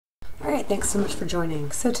Alright, thanks so much for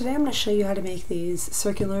joining. So today I'm going to show you how to make these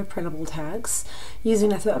circular printable tags using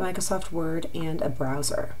nothing but Microsoft Word and a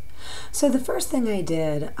browser. So the first thing I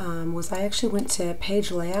did was I actually went to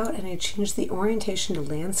page layout and I changed the orientation to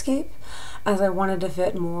landscape as I wanted to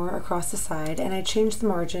fit more across the side, and I changed the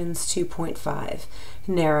margins to 0.5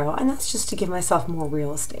 narrow, and that's just to give myself more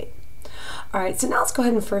real estate. Alright, so now let's go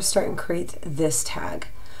ahead and first start and create this tag.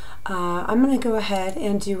 I'm going to go ahead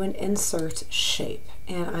and do an insert shape,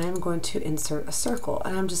 and I'm going to insert a circle,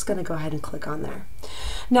 and I'm just going to go ahead and click on there.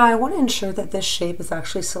 Now I want to ensure that this shape is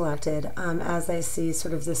actually selected. As I see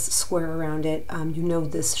sort of this square around it, you know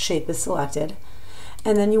this shape is selected,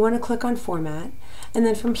 and then you want to click on format, and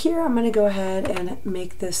then from here I'm going to go ahead and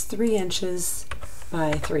make this 3 inches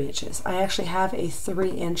by 3 inches. I actually have a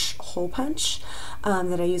 3-inch hole punch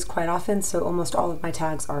that I use quite often, so almost all of my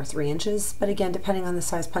tags are 3 inches, but again, depending on the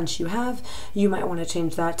size punch you have, you might want to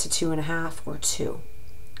change that to 2.5 or 2.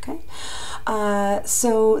 Okay,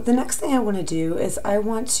 so the next thing I want to do is I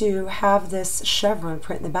want to have this chevron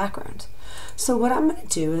print in the background. So what I'm going to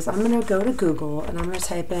do is I'm going to go to Google and I'm going to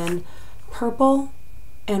type in purple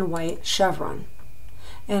and white chevron,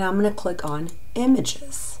 and I'm going to click on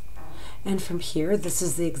images. And from here, this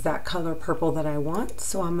is the exact color purple that I want.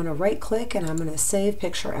 So I'm going to right click and I'm going to save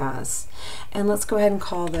picture as. And let's go ahead and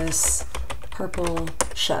call this purple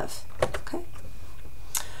chev. Okay.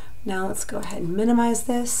 Now let's go ahead and minimize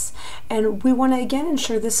this. And we want to again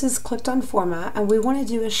ensure this is clicked on format, and we want to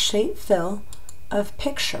do a shape fill of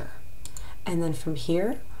picture. And then from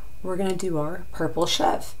here, we're going to do our purple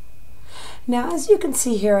chev. Now, as you can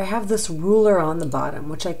see here, I have this ruler on the bottom,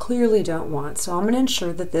 which I clearly don't want. So I'm going to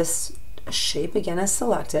ensure that this shape again is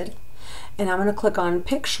selected, and I'm going to click on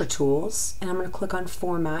picture tools, and I'm going to click on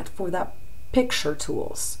format for that picture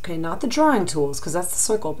tools. Okay, not the drawing tools because that's the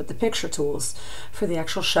circle, but the picture tools for the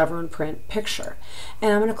actual chevron print picture.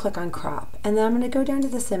 And I'm going to click on crop, and then I'm going to go down to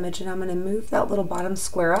this image and I'm going to move that little bottom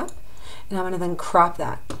square up, and I'm going to then crop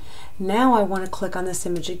that. Now I want to click on this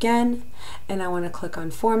image again, and I want to click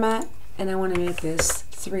on format, and I want to make this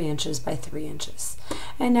 3 inches by 3 inches.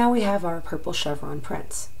 And now we have our purple chevron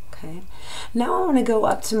print. Okay. Now I want to go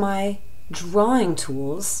up to my drawing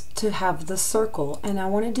tools to have the circle, and I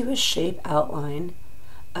want to do a shape outline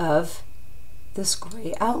of this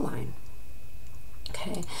gray outline.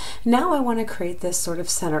 Okay. Now I want to create this sort of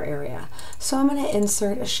center area. So I'm going to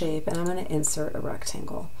insert a shape, and I'm going to insert a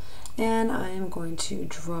rectangle. And I am going to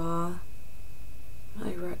draw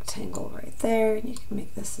my rectangle right there. You can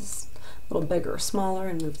make this as a little bigger or smaller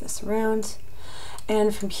and move this around.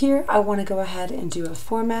 And from here, I want to go ahead and do a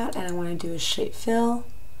format, and I want to do a shape fill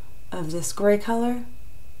of this gray color.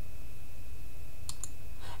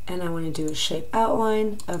 And I want to do a shape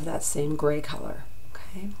outline of that same gray color.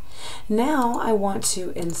 Okay. Now I want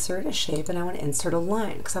to insert a shape, and I want to insert a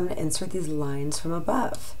line because I'm going to insert these lines from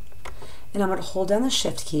above. And I'm going to hold down the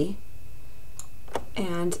Shift key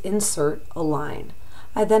and insert a line.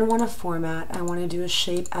 I then want to format, I want to do a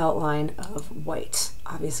shape outline of white,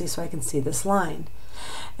 obviously, so I can see this line.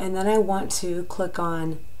 And then I want to click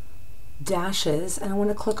on dashes, and I want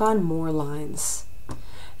to click on more lines.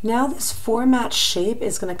 Now this format shape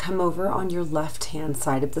is going to come over on your left-hand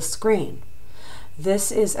side of the screen.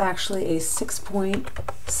 This is actually a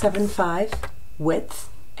 6.75 width,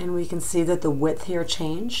 and we can see that the width here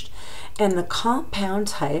changed, and the compound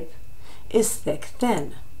type is thick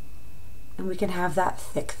thin. And we can have that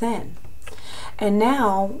thick thin. And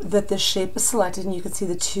now that this shape is selected and you can see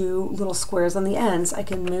the 2 little squares on the ends, I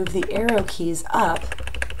can move the arrow keys up.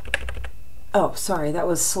 Oh, sorry, that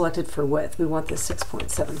was selected for width. We want this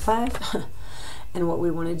 6.75. And what we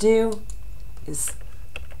want to do is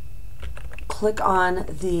click on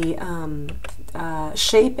the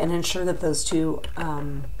shape and ensure that those 2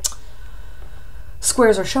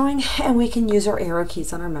 squares are showing, and we can use our arrow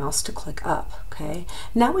keys on our mouse to click up. Okay.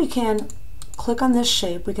 Now we can click on this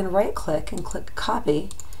shape, we can right click and click copy,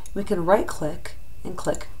 we can right click and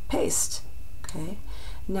click paste. Okay.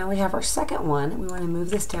 Now we have our second one. We want to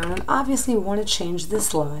move this down, and obviously we want to change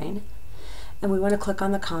this line, and we want to click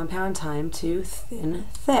on the compound time to thin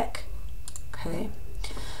thick. Okay.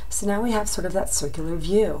 So now we have sort of that circular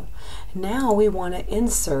view. Now we want to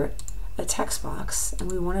insert a text box,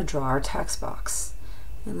 and we want to draw our text box.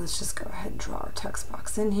 And let's just go ahead and draw our text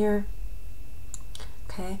box in here.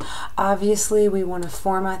 Okay. Obviously we want to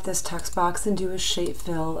format this text box and do a shape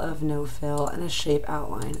fill of no fill and a shape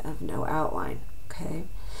outline of no outline. Okay.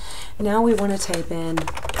 Now we want to type in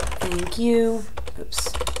thank you,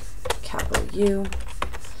 oops, capital U,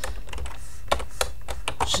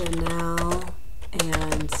 Janelle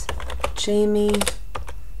and Jamie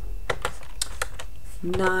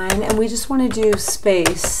 9, and we just want to do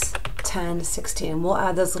space 10, 16. We'll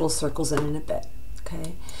add those little circles in a bit.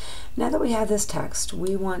 Okay. Now that we have this text,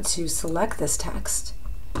 we want to select this text,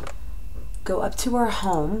 go up to our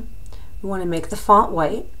home. We want to make the font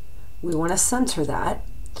white. We want to center that.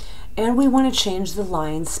 And we want to change the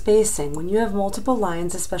line spacing. When you have multiple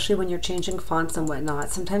lines, especially when you're changing fonts and whatnot,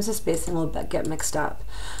 sometimes the spacing will get mixed up.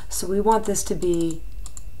 So we want this to be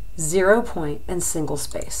 0 point and single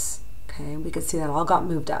space. Okay, we can see that all got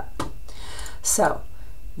moved up. So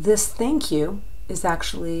this thank you is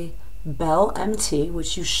actually Bell MT,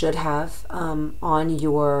 which you should have on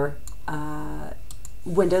your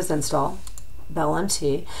Windows install, Bell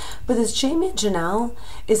MT. But this Jamie and Janelle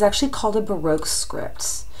is actually called a Baroque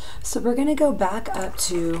script. So we're going to go back up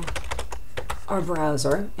to our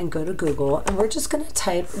browser and go to Google, and we're just going to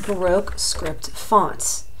type Baroque script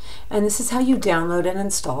fonts. And this is how you download and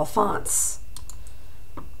install fonts.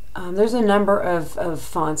 There's a number of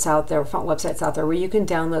fonts out there, font websites out there where you can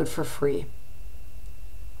download for free.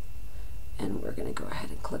 And we're going to go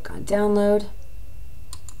ahead and click on download.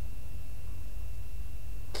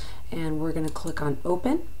 And we're going to click on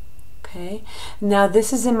open. Okay, now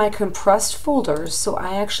this is in my compressed folders, so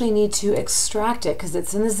I actually need to extract it because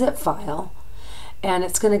it's in a zip file, and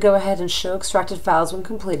it's going to go ahead and show extracted files when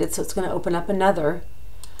completed, so it's going to open up another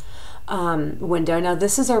window. Now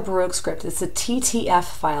this is our Baroque script. It's a TTF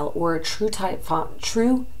file, or a true type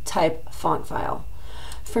font file.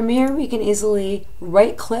 From here we can easily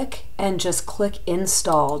right click and just click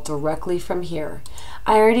install directly from here.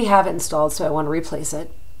 I already have it installed, so I want to replace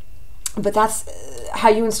it. But that's how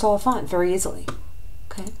you install a font very easily.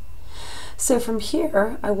 Okay. So from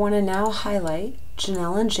here, I want to now highlight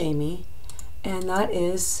Janelle and Jamie, and that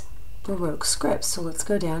is Baroque script. So let's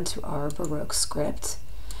go down to our Baroque script,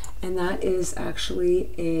 and that is actually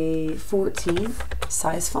a 14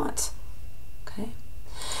 size font. Okay.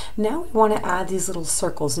 Now we want to add these little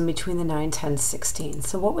circles in between the 9, 10, 16.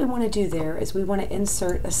 So what we want to do there is we want to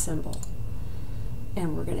insert a symbol,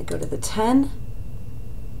 and we're going to go to the 10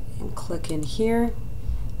 and click in here,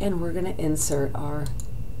 and we're going to insert our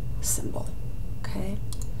symbol. Okay,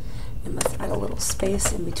 and let's add a little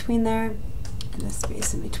space in between there and the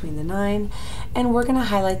space in between the 9, and we're going to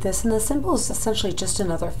highlight this, and the symbol is essentially just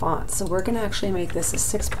another font, so we're going to actually make this a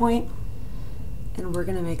 6 point, and we're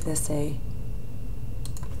going to make this a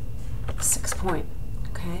 6 point.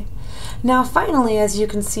 Okay. Now finally, as you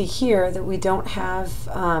can see here, that we don't have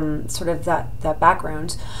sort of that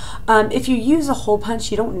background. If you use a hole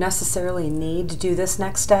punch, you don't necessarily need to do this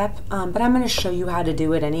next step, but I'm going to show you how to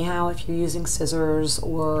do it anyhow if you're using scissors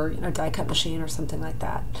or die cut machine or something like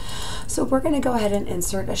that. So we're going to go ahead and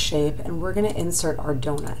insert a shape, and we're going to insert our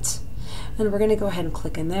donut. And we're going to go ahead and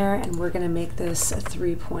click in there, and we're going to make this a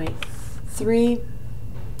 3.3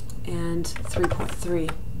 and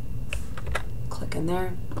 3.3. Click in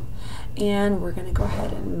there, and we're going to go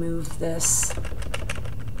ahead and move this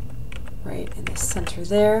right in the center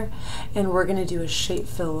there, and we're going to do a shape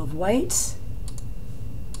fill of white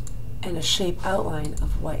and a shape outline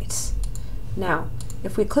of white. Now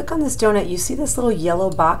if we click on this donut, you see this little yellow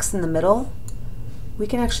box in the middle? We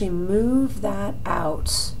can actually move that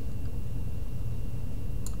out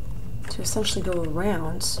to essentially go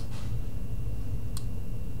around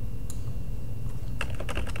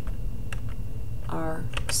our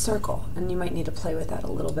circle, and you might need to play with that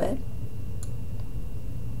a little bit,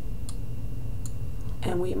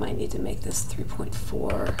 and we might need to make this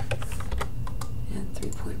 3.4 and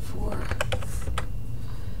 3.4.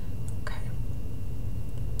 Okay,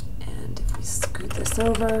 and if we scoot this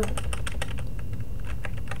over,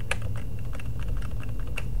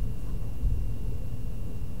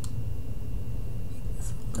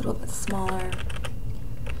 it's a little bit smaller.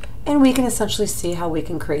 And we can essentially see how we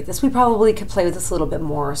can create this. We probably could play with this a little bit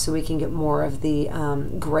more so we can get more of the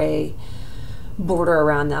gray border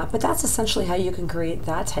around that. But that's essentially how you can create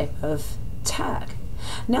that type of tag.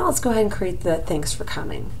 Now let's go ahead and create the thanks for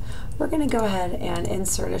coming. We're going to go ahead and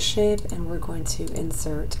insert a shape, and we're going to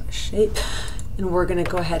insert a shape. And we're going to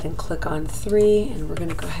go ahead and click on 3, and we're going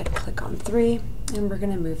to go ahead and click on 3, and we're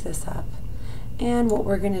going to move this up. And what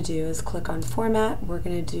we're going to do is click on format. We're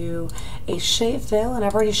going to do a shape fill, and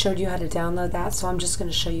I've already showed you how to download that, so I'm just going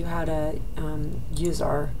to show you how to use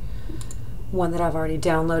our one that I've already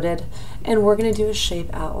downloaded. And we're going to do a shape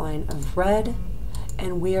outline of red,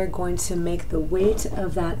 and we are going to make the weight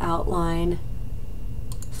of that outline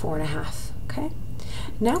 4.5. Okay.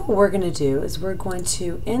 Now what we're going to do is we're going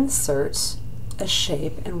to insert a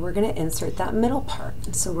shape, and we're going to insert that middle part.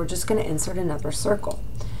 And so we're just going to insert another circle.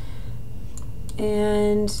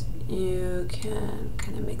 And you can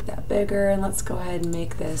kind of make that bigger, and let's go ahead and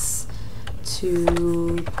make this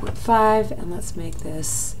 2.5, and let's make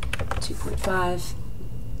this 2.5.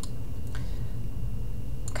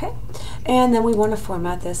 Okay, and then we want to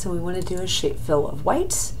format this, and we want to do a shape fill of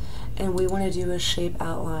white, and we want to do a shape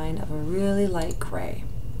outline of a really light gray.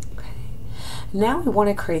 Okay, now we want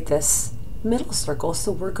to create this middle circle,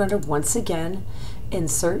 so we're going to once again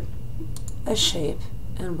insert a shape,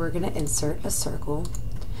 and we're going to insert a circle,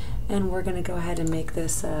 and we're going to go ahead and make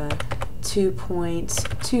this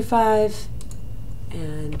 2.25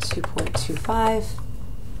 and 2.25,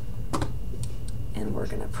 and we're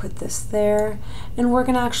going to put this there, and we're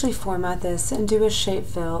going to actually format this and do a shape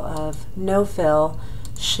fill of no fill,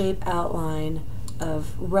 shape outline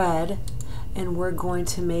of red, and we're going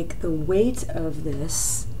to make the weight of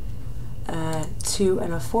this 2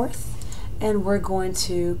 1/4, and we're going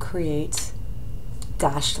to create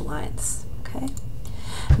dashed lines. Okay.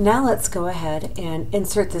 Now let's go ahead and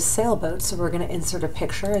insert this sailboat. So we're going to insert a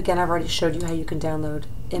picture. Again, I've already showed you how you can download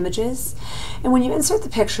images. And when you insert the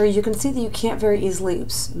picture, you can see that you can't very easily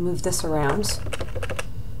move this around.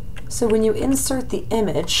 So when you insert the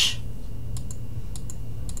image,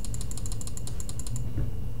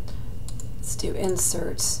 let's do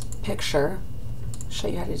insert picture. Show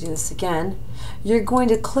you how to do this again. You're going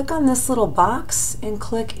to click on this little box and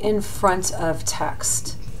click in front of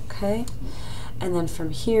text. Okay? And then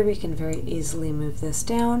from here we can very easily move this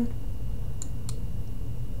down.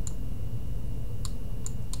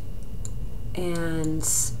 And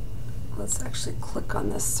let's actually click on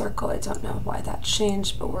this circle. I don't know why that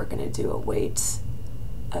changed, but we're going to do a weight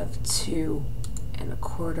of 2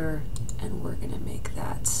 1/4, and we're going to make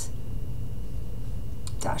that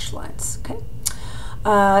dash lines. Okay.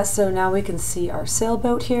 So now we can see our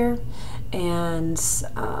sailboat here, and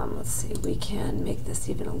let's see, we can make this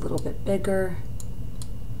even a little bit bigger,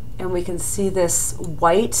 and we can see this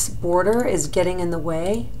white border is getting in the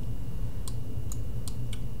way.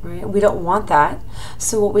 Right? We don't want that.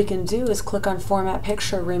 So what we can do is click on Format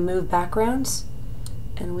Picture, Remove Backgrounds,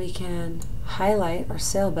 and we can highlight our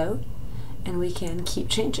sailboat, and we can keep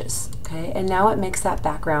changes. Okay, and now it makes that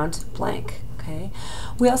background blank. Okay,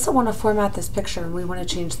 we also want to format this picture, and we want to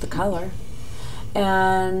change the color,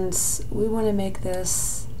 and we want to make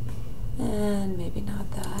this, and maybe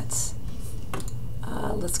not that.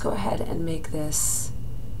 Let's go ahead and make this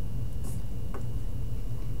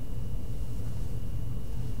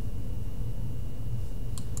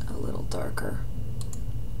a little darker,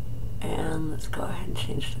 and let's go ahead and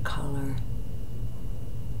change the color.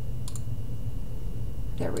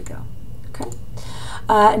 There we go. Okay.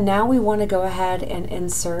 Now we want to go ahead and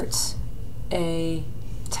insert a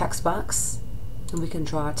text box, and we can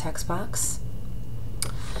draw a text box,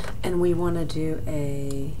 and we want to do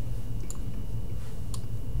a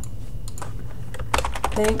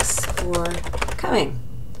thanks for coming,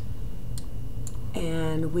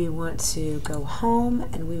 and we want to go home,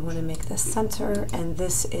 and we want to make this center, and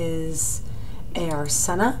this is AR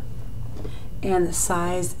Senna, and the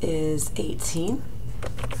size is 18.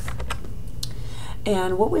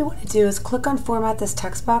 And what we want to do is click on Format this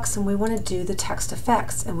text box, and we want to do the text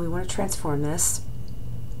effects, and we want to transform this,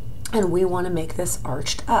 and we want to make this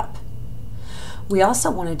arched up. We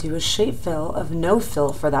also want to do a shape fill of no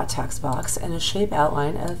fill for that text box, and a shape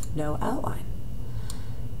outline of no outline.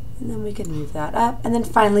 And then we can move that up, and then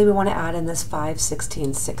finally we want to add in this 5,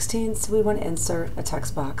 16, 16, so we want to insert a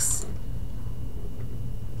text box,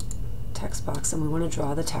 and we want to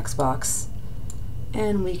draw the text box,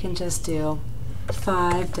 and we can just do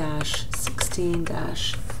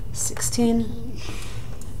 5-16-16,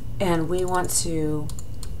 and we want to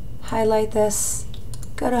highlight this,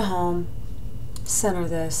 go to home, center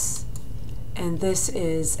this, and this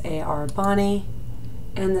is AR Bonnie,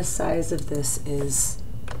 and the size of this is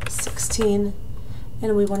 16,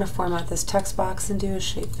 and we want to format this text box and do a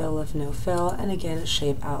shape fill of no fill, and again a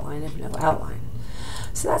shape outline of no outline.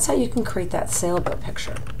 So that's how you can create that sailboat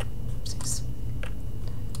picture.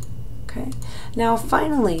 Okay, now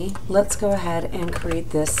finally, let's go ahead and create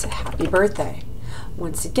this happy birthday.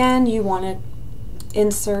 Once again, you want to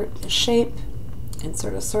insert a shape,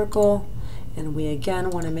 insert a circle, and we again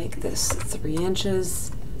want to make this 3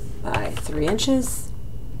 inches by 3 inches.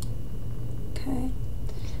 Okay,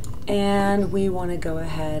 and we want to go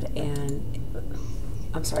ahead and,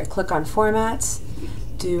 click on Format,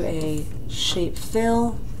 do a shape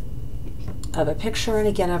fill of a picture, and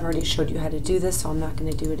again I've already showed you how to do this, so I'm not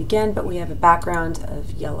going to do it again, but we have a background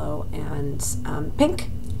of yellow and pink,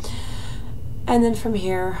 and then from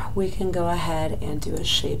here we can go ahead and do a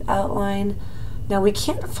shape outline. Now we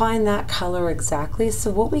can't find that color exactly,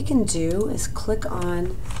 so what we can do is click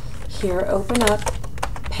on here, open up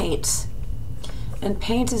Paint, And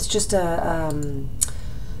Paint is just a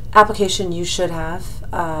application you should have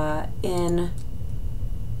in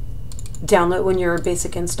download when you're a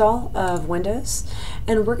basic install of Windows.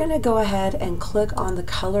 And we're going to go ahead and click on the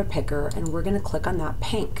color picker, and we're going to click on that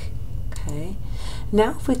pink. Okay.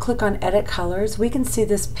 Now if we click on edit colors, we can see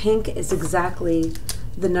this pink is exactly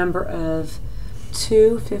the number of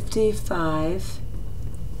 255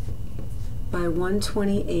 by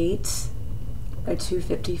 128 by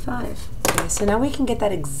 255. Okay, so now we can get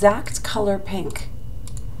that exact color pink.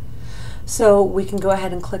 So we can go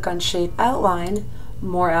ahead and click on Shape Outline,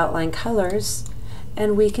 More Outline Colors,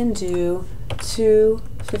 and we can do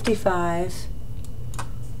 255,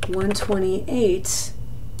 128,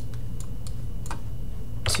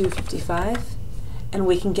 255, and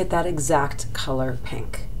we can get that exact color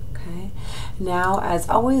pink. Okay. Now, as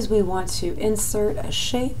always, we want to insert a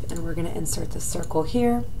shape, and we're going to insert the circle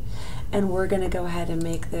here, and we're going to go ahead and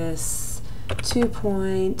make this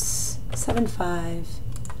 2.75,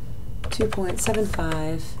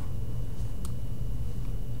 2.75,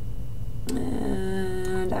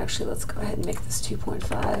 and actually let's go ahead and make this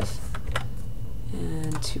 2.5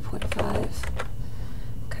 and 2.5.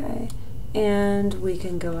 Okay, and we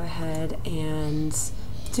can go ahead and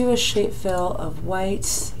do a shape fill of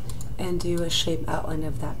white and do a shape outline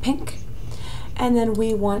of that pink. And then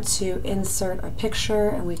we want to insert a picture,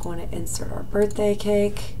 and we want to insert our birthday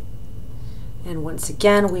cake. And once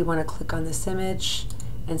again, we want to click on this image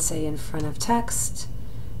and say in front of text.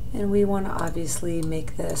 And we want to obviously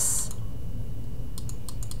make this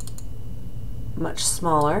much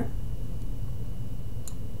smaller.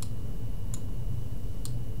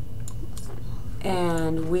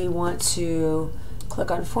 And we want to click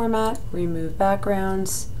on Format, Remove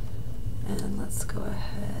Backgrounds, and let's go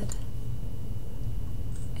ahead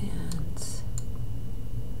and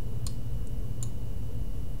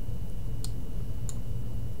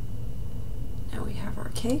now we have our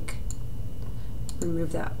cake.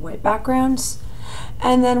 Remove that white background,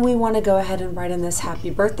 and then we want to go ahead and write in this happy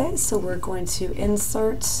birthday. So we're going to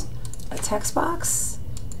insert a text box,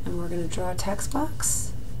 and we're going to draw a text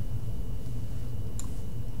box,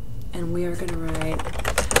 and we are going to write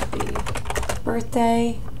happy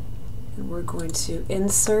birthday, and we're going to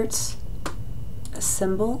insert a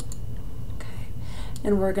symbol. Okay,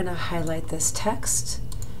 and we're going to highlight this text,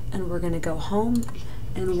 and we're going to go home,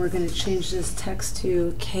 and we're going to change this text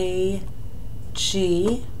to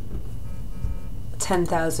KG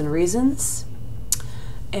 10,000 Reasons,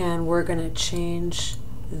 and we're going to change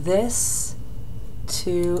this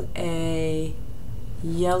to a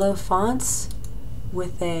yellow font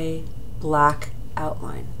with a black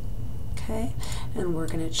outline. Okay, and we're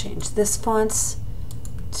going to change this font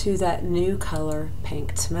to that new color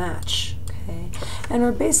pink to match. Okay, and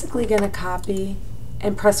we're basically going to copy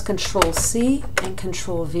and press Control C and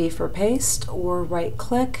Control V for paste, or right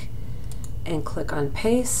click and click on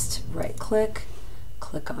paste, right click,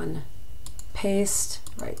 click on paste,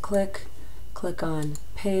 right click, click on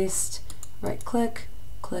paste, right click,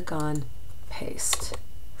 click on paste,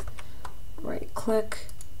 right click,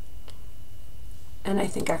 and I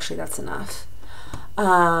think actually that's enough.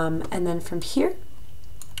 And then from here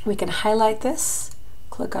we can highlight this,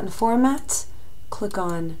 click on Format, click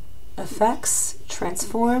on Effects,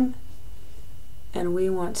 Transform, and we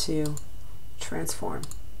want to transform.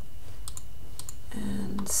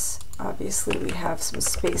 And obviously we have some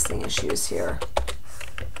spacing issues here.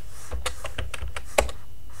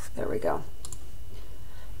 There we go.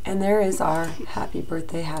 And there is our happy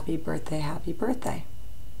birthday, happy birthday, happy birthday.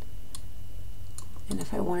 And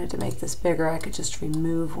if I wanted to make this bigger, I could just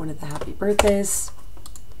remove one of the happy birthdays.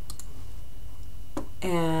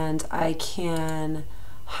 And I can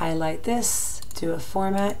highlight this, do a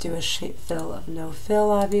format, do a shape fill of no fill,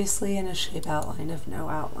 obviously, and a shape outline of no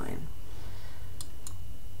outline.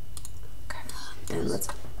 Okay,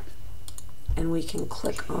 and we can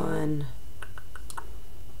click on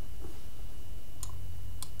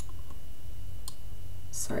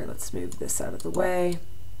sorry, let's move this out of the way.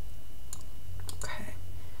 Okay,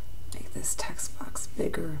 make this text box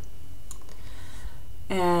bigger.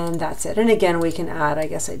 And that's it. And again, we can add, I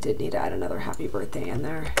guess I did need to add another happy birthday in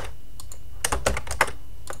there.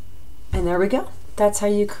 And there we go. That's how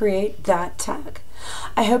you create that tag.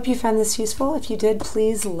 I hope you found this useful. If you did,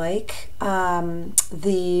 please like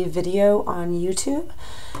the video on YouTube.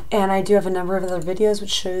 And I do have a number of other videos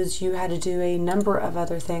which shows you how to do a number of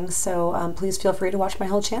other things. So please feel free to watch my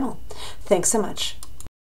whole channel. Thanks so much.